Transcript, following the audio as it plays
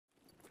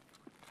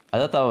I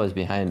thought that was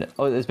behind.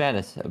 Oh, it's behind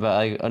us, but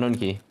like unknown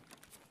key.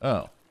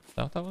 Oh, is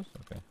that what that was?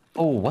 Okay.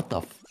 Oh, what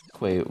the?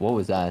 Wait, what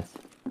was that?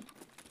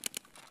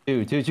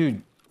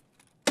 Dude.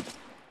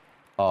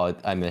 Oh,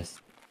 I missed.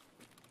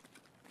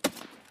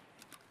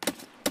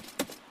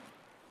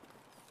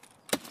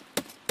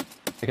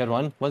 I got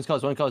one. One's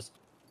close. One close.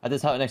 At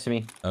this house next to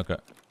me. Okay.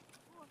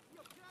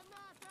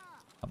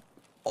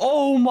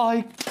 Oh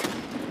my.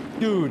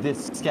 Dude,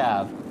 this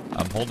scav.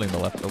 I'm holding the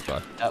left. Oh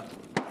god. Yep.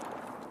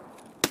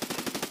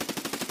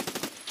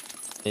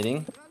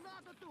 Hitting.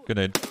 Good.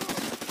 I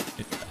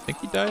think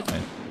he died.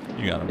 Nice.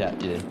 You got him. Yeah, you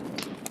did.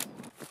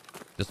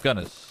 This gun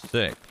is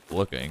sick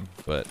looking,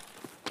 but...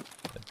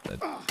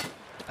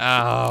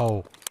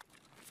 Ow!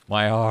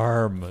 My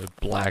arm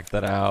blacked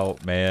that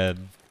out,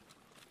 man.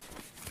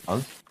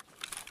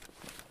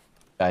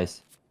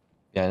 Guys,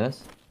 behind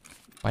us.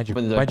 Why'd you?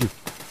 Open the door. Why'd you?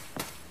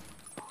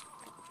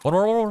 One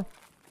more.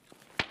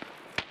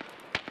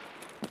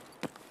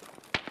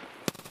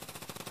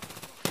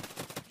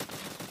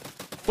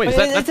 Wait, Wait,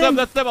 that's them. him.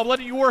 That's them. I'm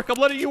letting you work.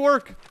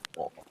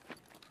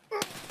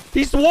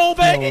 He's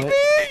wallbanging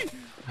me!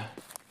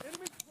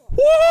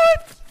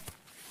 What?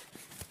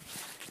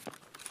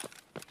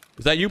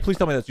 Is that you? Please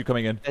tell me that's you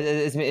coming in.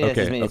 It's me.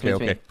 Okay, It's me.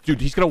 okay. Dude,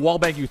 he's gonna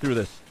wallbang you through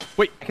this.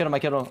 Wait. I killed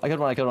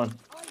one.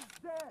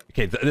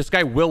 Okay, this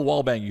guy will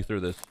wallbang you through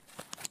this.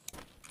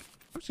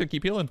 I'm just gonna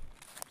keep healing.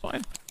 It's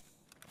fine.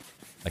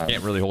 I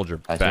can't really hold your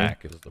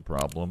back is the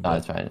problem. No,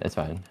 it's fine. It's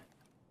fine.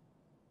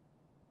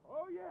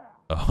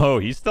 Oh,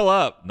 he's still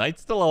up.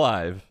 Knight's still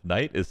alive.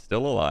 Knight is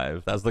still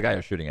alive. That's the guy I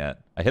was shooting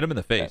at. I hit him in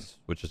the face,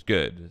 which is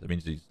good. That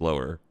means he's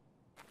lower.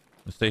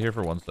 Let's stay here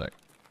for 1 sec.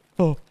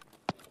 Oh.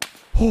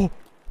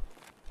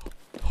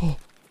 I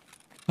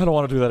don't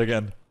want to do that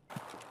again.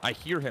 I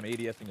hear him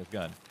ADSing his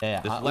gun.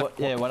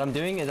 Yeah, what I'm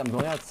doing is I'm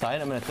going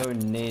outside. I'm going to throw a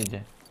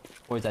nade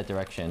towards that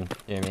direction.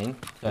 You know what I mean?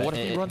 So what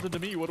if he runs into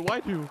me? What do I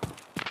do?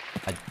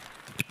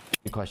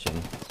 Good question.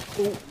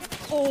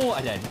 Oh,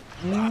 I died.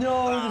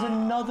 No, there's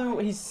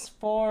another. He's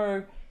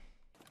far.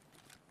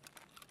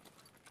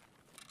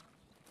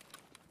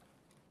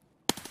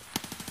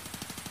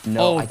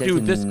 No, I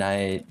died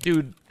tonight.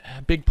 Dude,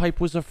 Big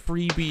Pipe was a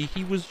freebie.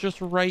 He was just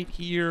right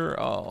here.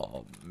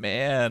 Oh,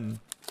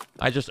 man.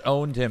 I just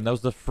owned him. That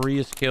was the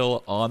freest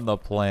kill on the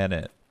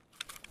planet.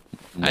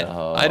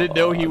 No. I didn't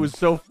know he was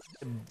so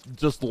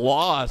just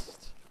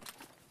lost.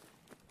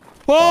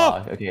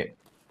 Oh! Okay.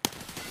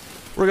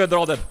 We're good. They're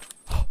all dead.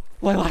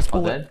 My last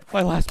bullet. Dead?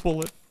 My last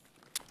bullet.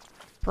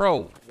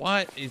 Bro,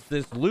 what is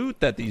this loot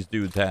that these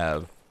dudes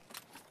have?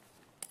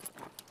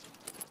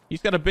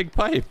 He's got a big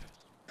pipe.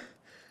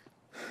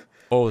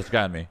 Oh, it's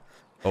got me.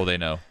 Oh, they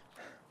know.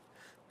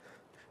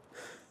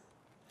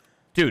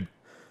 Dude,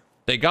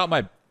 they got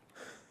my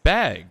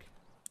bag.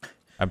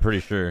 I'm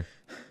pretty sure.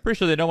 Pretty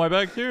sure they know my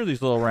bag too,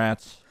 these little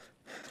rats.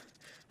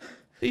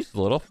 These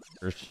little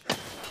fuckers.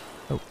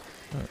 Oh.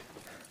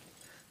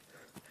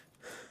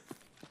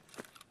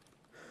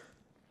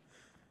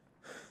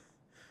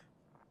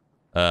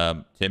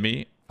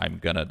 Timmy, I'm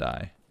gonna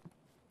die.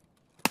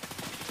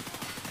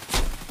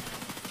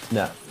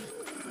 No.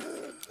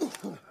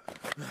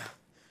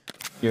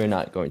 You're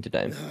not going to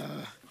die.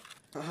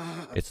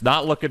 It's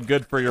not looking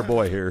good for your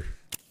boy here.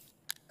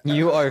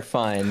 You are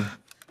fine.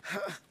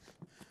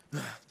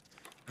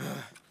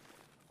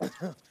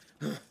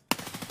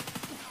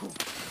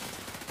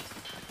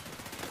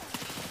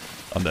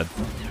 I'm dead.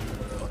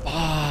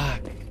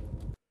 Fuck.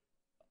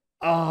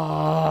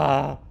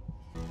 Ah.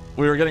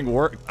 We were getting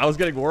worked. I was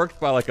getting worked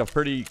by like a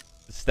pretty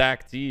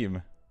stacked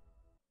team.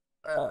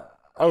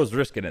 I was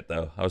risking it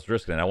though. I was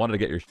risking it. I wanted to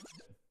get your.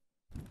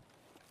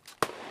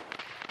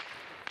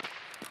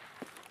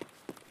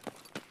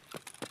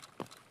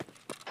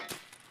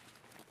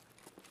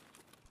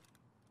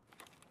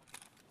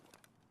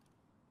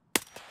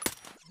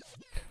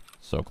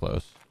 So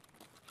close.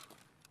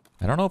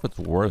 I don't know if it's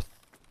worth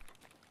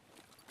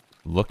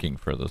looking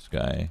for this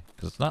guy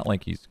because it's not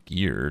like he's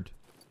geared.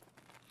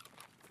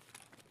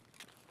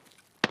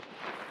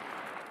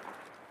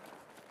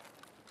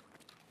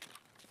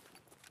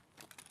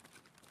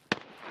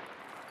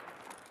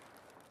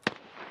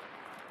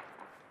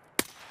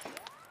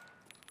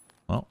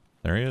 Well,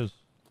 there he is.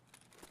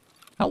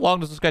 How long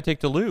does this guy take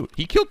to loot?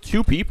 He killed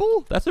 2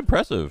 people? That's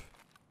impressive.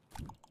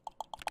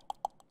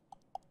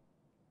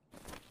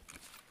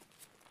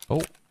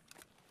 Oh.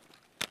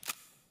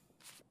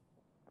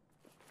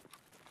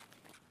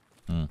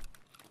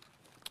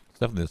 It's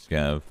definitely a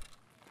scav.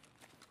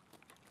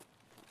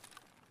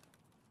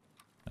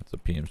 That's a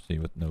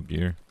PMC with no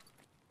gear.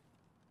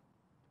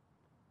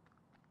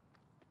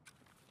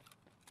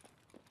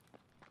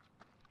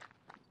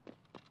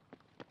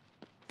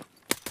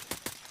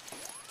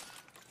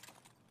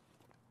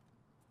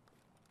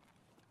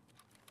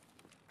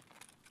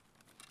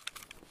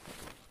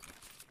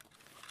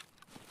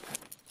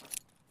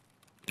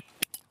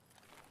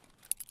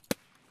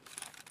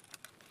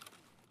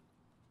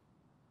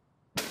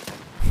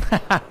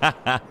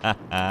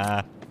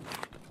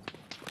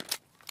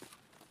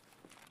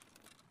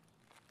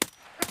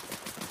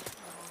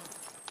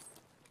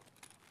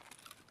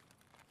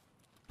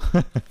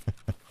 I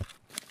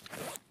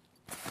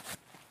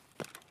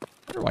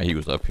wonder why he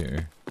was up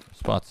here. The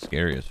spot's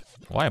scary as...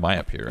 Why am I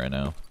up here right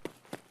now?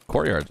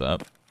 Courtyard's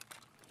up.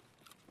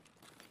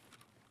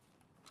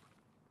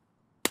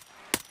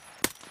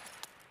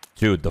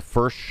 Dude, the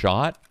first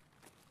shot...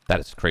 That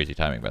is crazy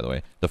timing, by the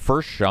way. The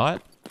first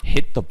shot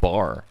hit the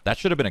bar. That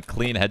should have been a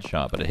clean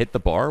headshot, but it hit the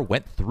bar,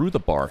 went through the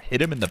bar, hit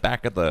him in the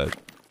back of the...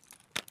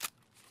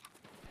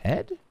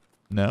 head?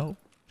 No.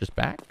 Just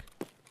back?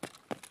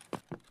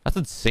 That's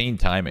insane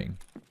timing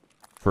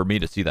for me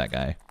to see that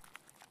guy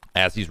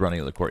as he's running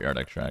to the courtyard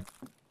extract.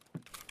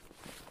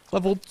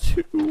 Level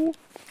 2.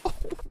 Oh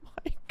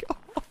my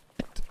god.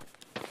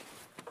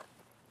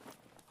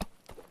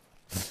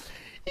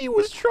 He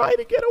was trying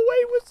to get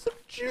away with some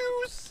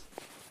juice.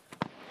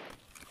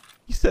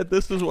 He said,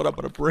 this is what I'm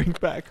going to bring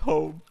back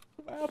home.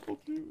 Some apple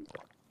juice.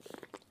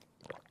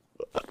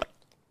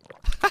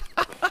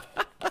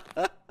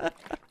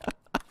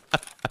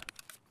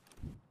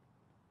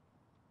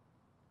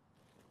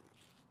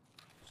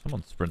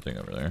 Someone's sprinting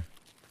over there.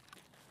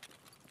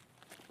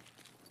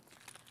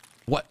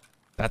 What?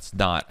 That's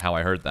not how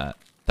I heard that.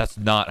 That's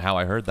not how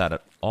I heard that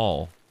at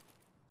all.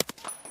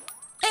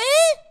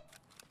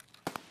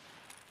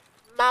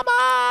 Mama!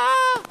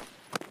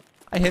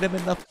 I hit him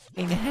in the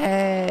fucking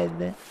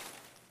head.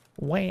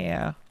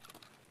 Where?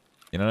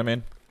 You know what I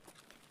mean?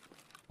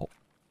 Oh.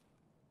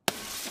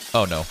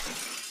 Oh no.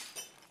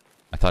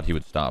 I thought he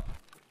would stop.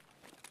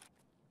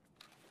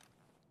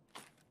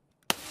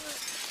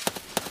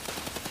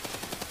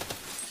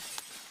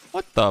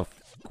 What the f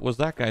was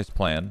that guy's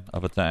plan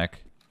of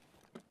attack?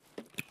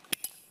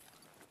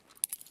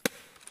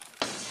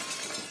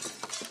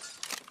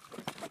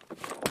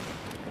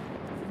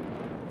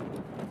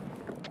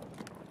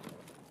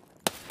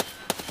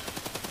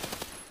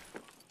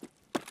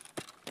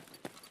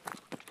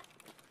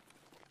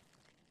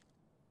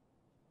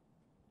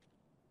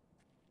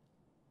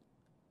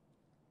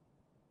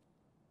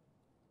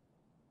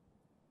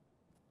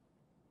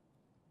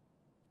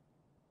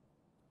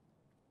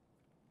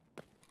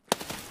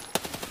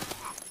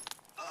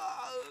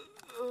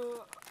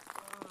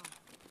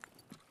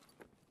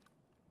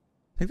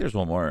 I think there's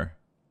one more.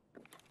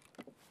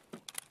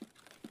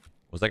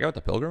 Was that guy with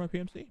the pilgrim at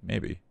PMC?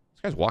 Maybe.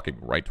 This guy's walking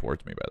right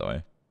towards me, by the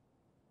way.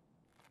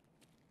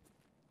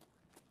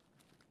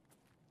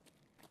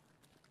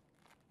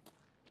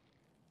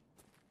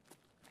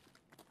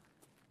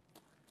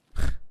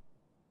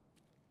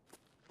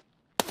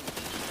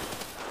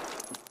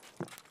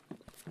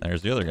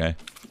 There's the other guy.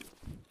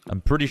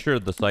 I'm pretty sure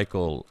the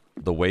cycle,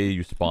 the way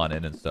you spawn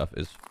in and stuff,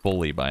 is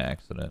fully by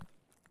accident.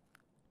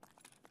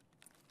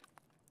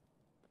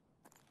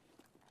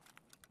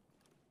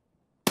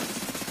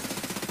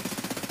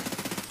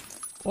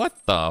 What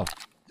the?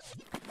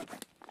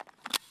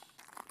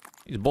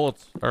 These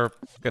bullets are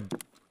fucking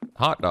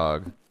hot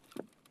dog.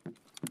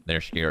 They're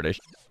scared as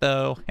shit,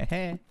 though.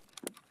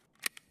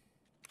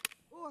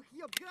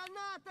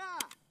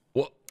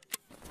 What?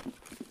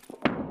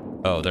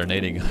 Oh, they're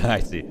nading.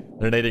 I see.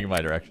 They're nading in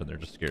my direction. They're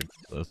just scared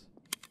of this.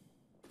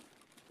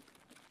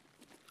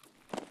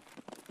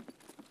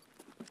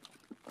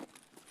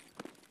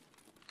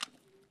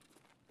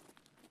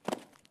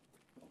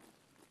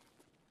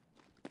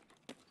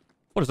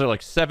 What is there,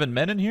 like 7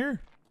 men in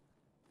here?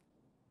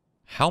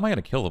 How am I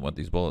gonna kill them with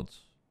these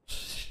bullets?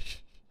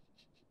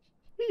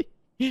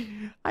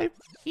 I'm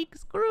fucking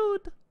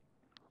screwed.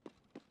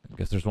 I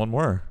guess there's one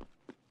more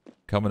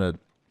coming to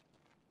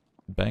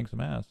bang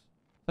some ass. Is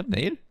that a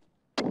nade?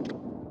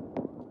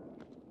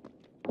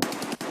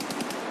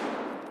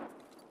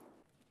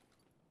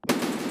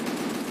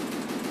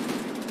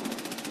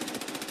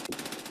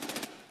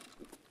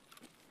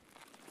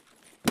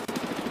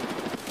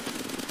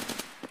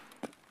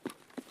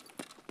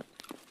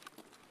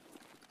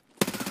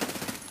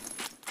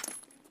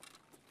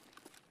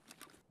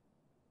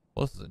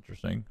 Well, this is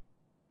interesting.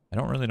 I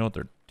don't really know what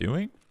they're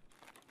doing.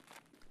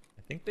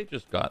 I think they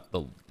just got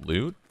the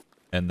loot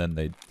and then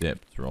they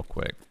dipped real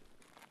quick.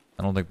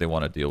 I don't think they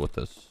want to deal with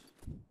this.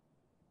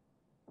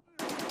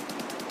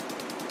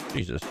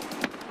 Jesus.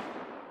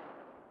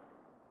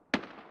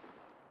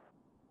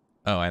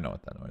 Oh, I know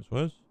what that noise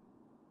was.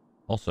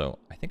 Also,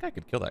 I think I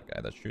could kill that guy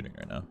that's shooting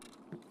right now.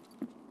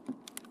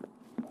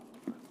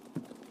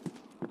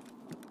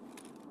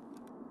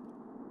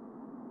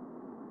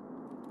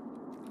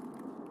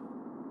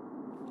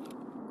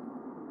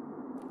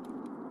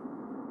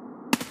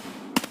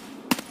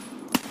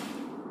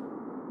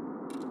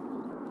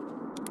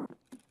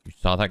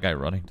 Saw that guy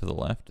running to the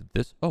left.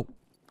 This... Oh,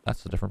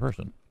 that's a different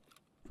person.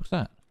 What's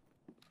that?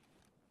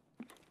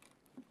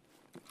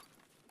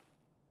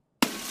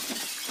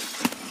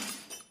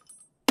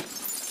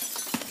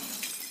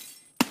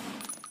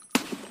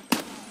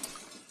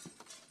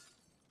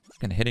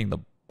 Fucking hitting the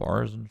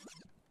bars and...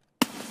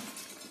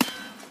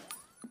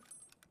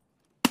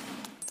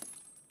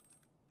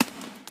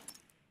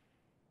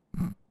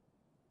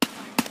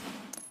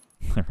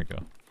 There we go.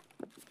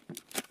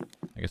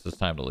 I guess it's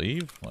time to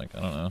leave? Like, I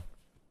don't know.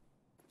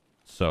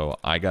 So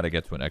I gotta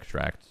get to an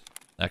extract.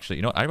 Actually,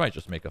 you know what? I might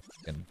just make a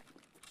fucking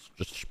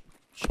Just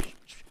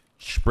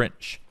sprint.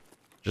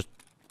 Just.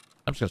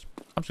 I'm just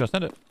gonna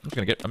send it.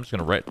 I'm just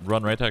gonna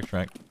run right to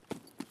extract.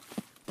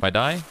 If I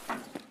die,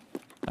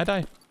 I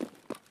die.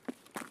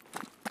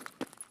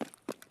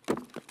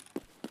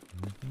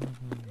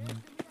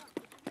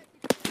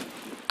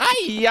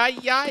 Ay, ay,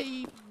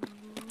 ay.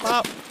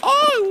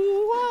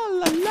 Oh,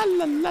 la, la,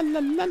 la, la,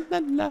 la, la,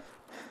 la.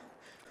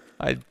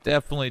 I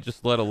definitely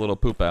just let a little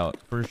poop out,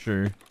 for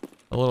sure.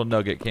 A little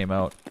nugget came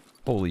out.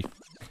 Holy f.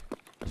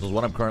 This is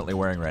what I'm currently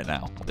wearing right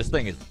now. This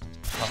thing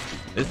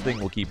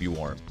will keep you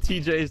warm.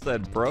 TJ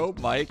said, bro,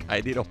 Mike, I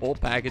need a whole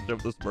package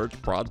of this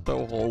merch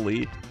pronto.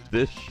 Holy,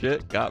 this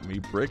shit got me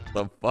bricked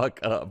the fuck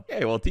up.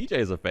 Okay, well,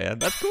 TJ's a fan.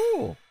 That's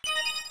cool.